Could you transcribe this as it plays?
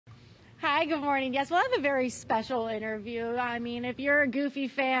Hi, good morning. Yes, we'll have a very special interview. I mean, if you're a Goofy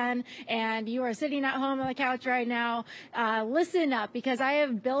fan and you are sitting at home on the couch right now, listen up, because I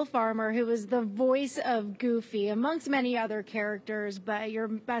have Bill Farmer, who is the voice of Goofy, amongst many other characters, but you're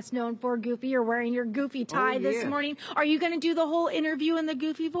best known for Goofy. You're wearing your Goofy tie this morning. Are you going to do the whole interview in the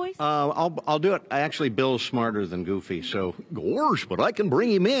Goofy voice? I'll do it. Actually, Bill's smarter than Goofy, so gosh, but I can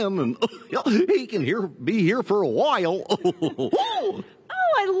bring him in, and he can be here for a while. Oh,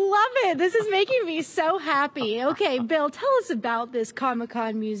 I love it. This is making me so happy. Okay, Bill, tell us about this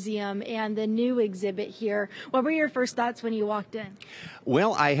Comic-Con Museum and the new exhibit here. What were your first thoughts when you walked in?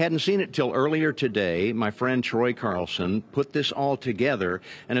 Well, I hadn't seen it till earlier today. My friend Troy Carlson put this all together,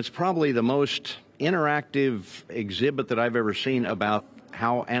 and it's probably the most interactive exhibit that I've ever seen about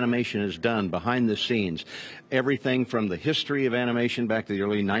how animation is done behind the scenes. Everything from the history of animation back to the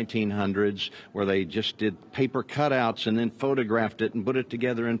early 1900s, where they just did paper cutouts and then photographed it and put it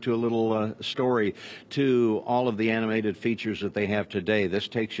together into a little story, to all of the animated features that they have today. This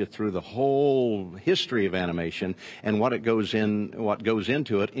takes you through the whole history of animation and what goes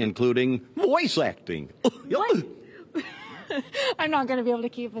into it, including voice acting. What? I'm not going to be able to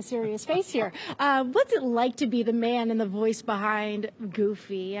keep a serious face here. What's it like to be the man and the voice behind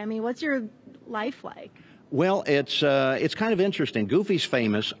Goofy? I mean, what's your life like? Well, it's kind of interesting. Goofy's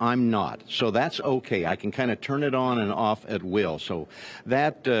famous. I'm not. So that's okay. I can kind of turn it on and off at will. So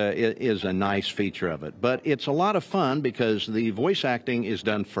that is a nice feature of it. But it's a lot of fun because the voice acting is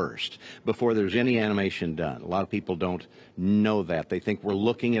done first before there's any animation done. A lot of people don't know that. They think we're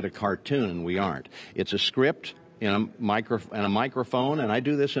looking at a cartoon, and we aren't. It's a script in a microphone, and I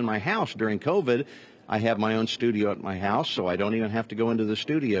do this in my house during COVID. I have my own studio at my house, so I don't even have to go into the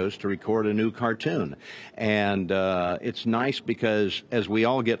studios to record a new cartoon. And it's nice because as we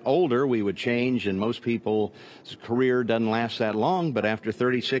all get older, we would change, and most people's career doesn't last that long, but after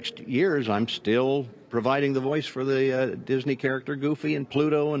 36 years, I'm still providing the voice for the Disney character Goofy and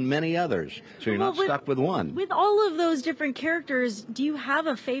Pluto and many others. So you're not stuck with one. With all of those different characters, do you have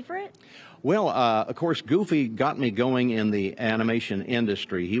a favorite? Well, of course, Goofy got me going in the animation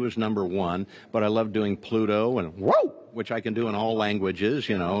industry. He was #1, but I love doing Pluto and whoa, which I can do in all languages,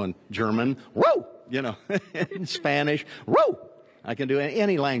 you know, and German, whoa, you know, in Spanish, whoa. I can do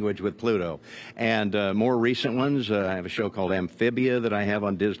any language with Pluto. And more recent ones, I have a show called Amphibia that I have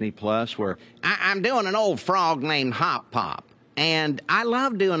on Disney Plus, where I'm doing an old frog named Hop Pop. And I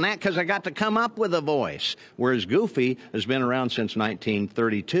love doing that because I got to come up with a voice, whereas Goofy has been around since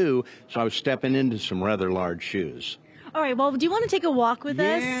 1932, so I was stepping into some rather large shoes. All right, well, do you want to take a walk with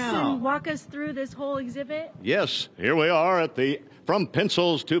us and walk us through this whole exhibit? Yes, here we are at the From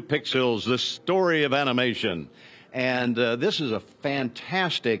Pencils to Pixels, the story of animation. And this is a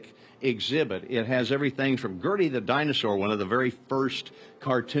fantastic exhibit. It has everything from Gertie the Dinosaur, one of the very first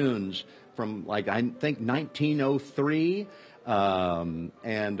cartoons from, like, I think 1903. And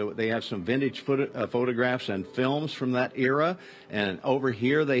they have some vintage photographs and films from that era. And over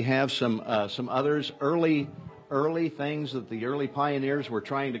here they have some others, early things that the early pioneers were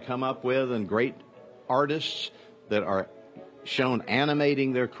trying to come up with, and great artists that are shown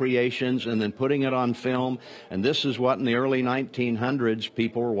animating their creations and then putting it on film. And this is what in the early 1900s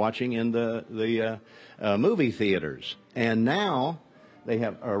people were watching in the movie theaters. And now they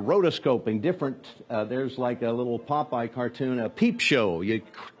have rotoscoping, different, there's like a little Popeye cartoon, a peep show. You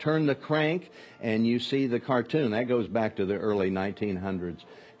turn the crank and you see the cartoon. That goes back to the early 1900s,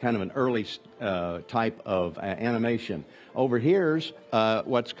 kind of an early type of animation. Over here's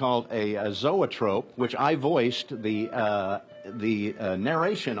what's called a zoetrope, which I voiced the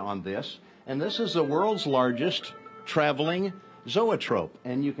narration on this. And this is the world's largest traveling zoetrope.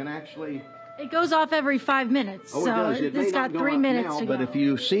 And you can actually... It goes off every 5 minutes, so it's got 3 minutes to go. But if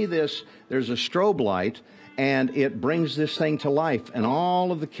you see this, there's a strobe light, and it brings this thing to life, and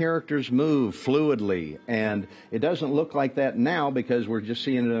all of the characters move fluidly. And it doesn't look like that now because we're just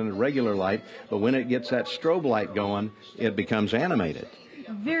seeing it in a regular light, but when it gets that strobe light going, it becomes animated.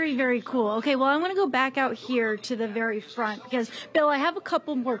 Very, very cool. Okay, well, I'm going to go back out here to the very front because, Bill, I have a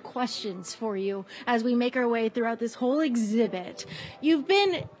couple more questions for you as we make our way throughout this whole exhibit. You've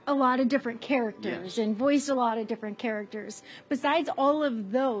been a lot of different characters and voiced a lot of different characters. Besides all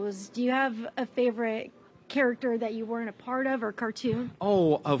of those, do you have a favorite character that you weren't a part of or cartoon?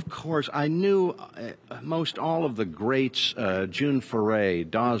 Oh, of course. I knew most all of the greats, June Foray,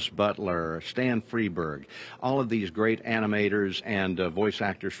 Dawes Butler, Stan Freberg, all of these great animators and voice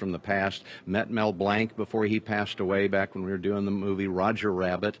actors from the past. Met Mel Blanc before he passed away back when we were doing the movie Roger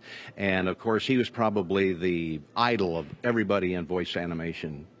Rabbit. And, of course, he was probably the idol of everybody in voice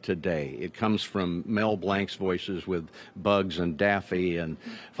animation today. It comes from Mel Blanc's voices with Bugs and Daffy and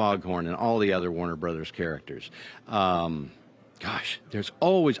Foghorn and all the other Warner Brothers characters. Gosh, there's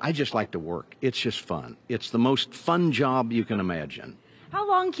always, I just like to work. It's just fun. It's the most fun job you can imagine. How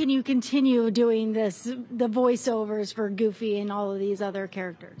long can you continue doing this, the voiceovers for Goofy and all of these other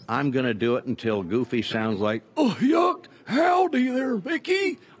characters? I'm going to do it until Goofy sounds like, "Oh, yuck, howdy there,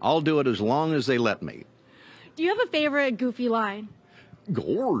 Mickey." I'll do it as long as they let me. Do you have a favorite Goofy line?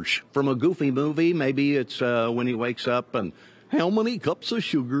 Gorge. From a Goofy movie, maybe it's when he wakes up and, "How many cups of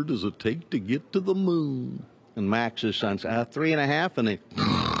sugar does it take to get to the moon?" And Max's son's 3.5, and he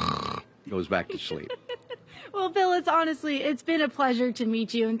goes back to sleep. Well, Bill, it's been a pleasure to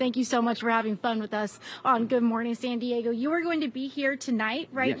meet you, and thank you so much for having fun with us on Good Morning San Diego. You are going to be here tonight,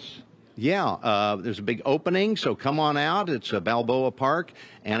 right? Yes. Yeah, there's a big opening, so come on out. It's a Balboa Park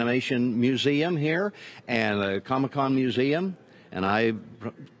Animation Museum here and a Comic-Con Museum, and I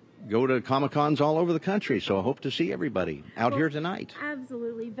go to Comic-Cons all over the country, so I hope to see everybody out here tonight.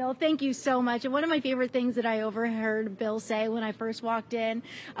 Absolutely, Bill. Thank you so much. And one of my favorite things that I overheard Bill say when I first walked in,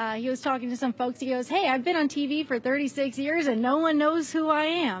 he was talking to some folks. He goes, "Hey, I've been on TV for 36 years and no one knows who I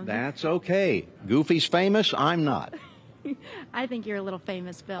am." That's okay. Goofy's famous, I'm not. I think you're a little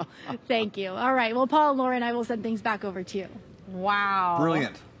famous, Bill. Thank you. All right. Well, Paul and Lauren, I will send things back over to you. Wow.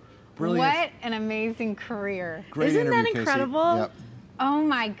 Brilliant. What an amazing career. Great Isn't interview, that incredible? Casey. Yep. Oh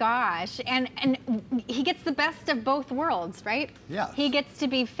my gosh. And he gets the best of both worlds, right? Yeah. He gets to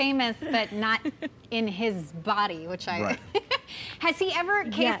be famous, but not in his body, which I... Right. Has he ever,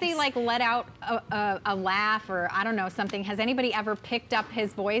 Casey, Yes. like let out a laugh or, I don't know, something? Has anybody ever picked up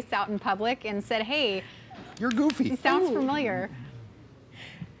his voice out in public and said, "Hey, You're Goofy. he sounds familiar"?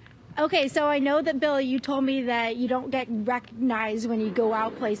 Okay, so I know that, Bill, you told me that you don't get recognized when you go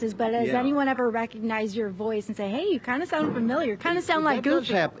out places, but has Yeah. anyone ever recognized your voice and say, "Hey, you kind of sound familiar, kind of sound like That does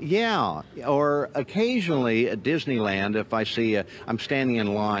Goofy"? happen. Yeah, or occasionally at Disneyland, if I see I'm standing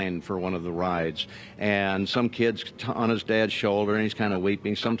in line for one of the rides, and some kid's on his dad's shoulder, and he's kind of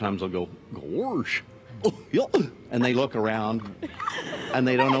weeping. Sometimes I'll go, "Gorsh," oh, yeah. And they look around, and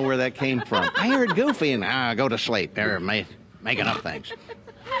they don't know where that came from. I heard Goofy, and go to sleep. They're making up things.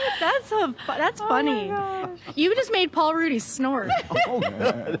 That's funny. You just made Paul Rudy snort.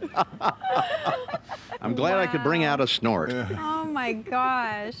 I'm glad I could bring out a snort. Oh my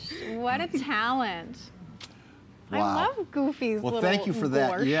gosh, what a talent. I Wow. love Goofy's Well, little thank you for that.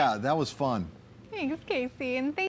 gorge. Yeah, that was fun. Thanks, Casey, and thank